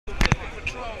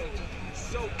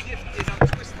so gifted, I'm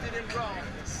twisted and raw.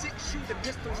 Six shooter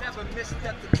pistol, never missed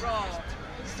at the draw.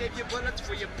 Save your bullets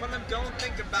where you pull them, don't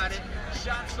think about it.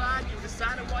 Shots fired, you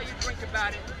decided while you drink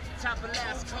about it. Top of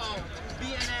last call, be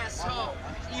an asshole.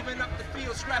 Even up the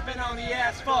field, scrapping on the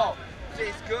asphalt.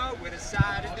 Face good with a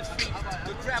side of defeat.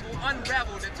 The gravel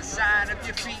unraveled at the side of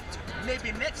your feet.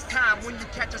 Maybe next time when you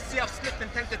catch yourself slipping,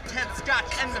 thank the 10th scotch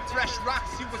and the fresh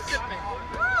rocks you were sipping.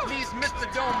 Please,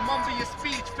 Mr. Don't mumble your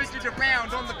speech, fidget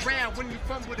around on the ground when you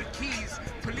fumble the keys.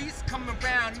 Police come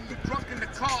around and you drunk in the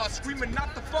car, screaming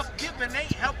not the fuck giving,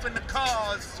 ain't helping the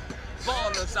cause.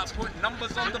 Ballers, I put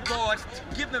numbers on the board,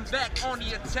 giving back on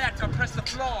the attack, I press the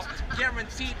floor.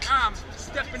 Guaranteed I'm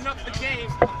stepping up the game.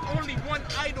 Only one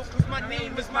idol, cause my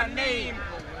name is my name.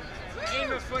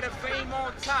 Aiming for the fame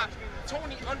on top.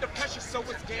 Tony under pressure, so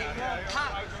it's game on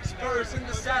pop. Spurs in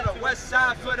the saddle, west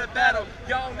side for the battle.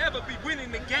 Y'all never be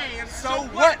winning the game, so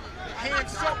what? Hands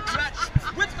so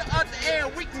clutch. With the other air,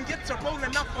 we can get to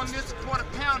rolling up on this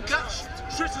quarter-pound Dutch.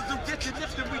 Trishes will get you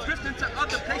lifted, we drift into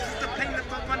other places to plain of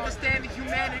understanding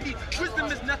humanity.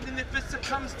 Wisdom is nothing if it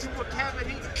succumbs to a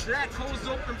cavity. Black holes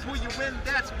open, pull you in,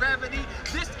 that's gravity.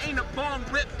 This ain't a bong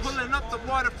rip pulling up the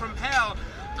water from hell.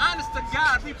 Honest to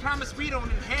God, we promise we don't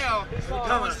inhale.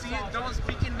 Don't see it, don't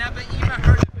speak it, never even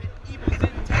heard of it. Evil's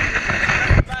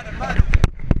intent, by the murder.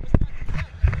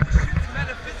 This shit's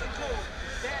metaphysical.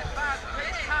 Bad vibes,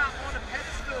 place high on a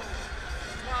pedestal.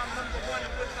 That's why I'm number one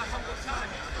with a humble time.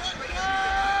 Straight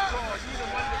shooter, you the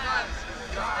one that runs.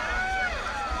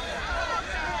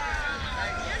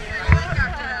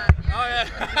 Oh yeah,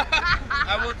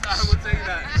 I will take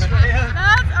that.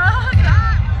 That's